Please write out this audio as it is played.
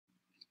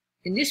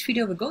In this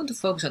video, we're going to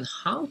focus on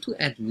how to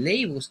add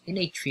labels in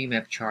a tree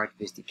map chart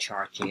with the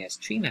Chartjs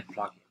Treemap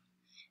plugin.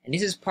 And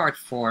this is part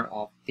 4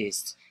 of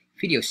this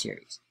video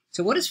series.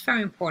 So what is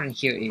very important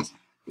here is,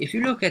 if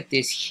you look at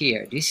this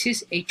here, this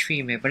is a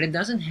tree map, but it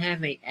doesn't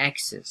have an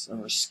axis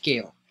or a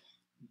scale.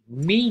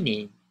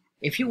 Meaning,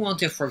 if you want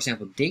to have, for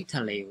example,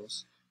 data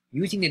labels,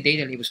 using the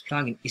data labels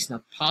plugin is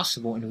not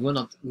possible and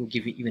will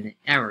give you even an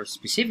error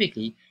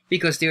specifically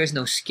because there is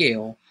no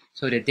scale,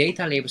 so the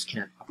data labels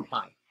cannot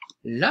apply.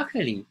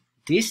 Luckily,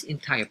 this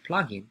entire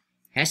plugin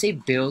has a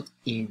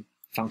built-in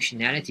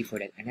functionality for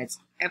that, and that's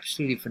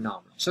absolutely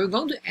phenomenal. So we're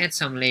going to add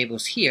some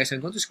labels here. So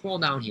we're going to scroll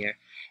down here,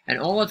 and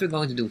all what we're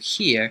going to do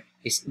here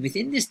is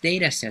within this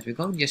data set, we're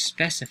going to just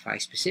specify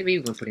specifically,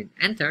 we're going to put in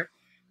enter,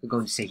 we're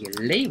going to say here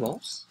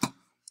labels,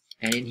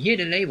 and in here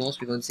the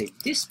labels, we're going to say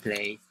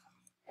display,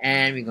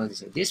 and we're going to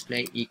say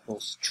display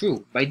equals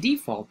true. By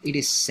default, it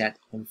is set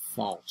on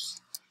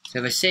false. So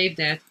if I save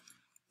that,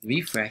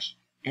 refresh,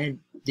 and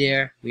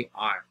there we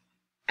are.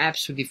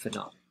 Absolutely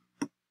phenomenal.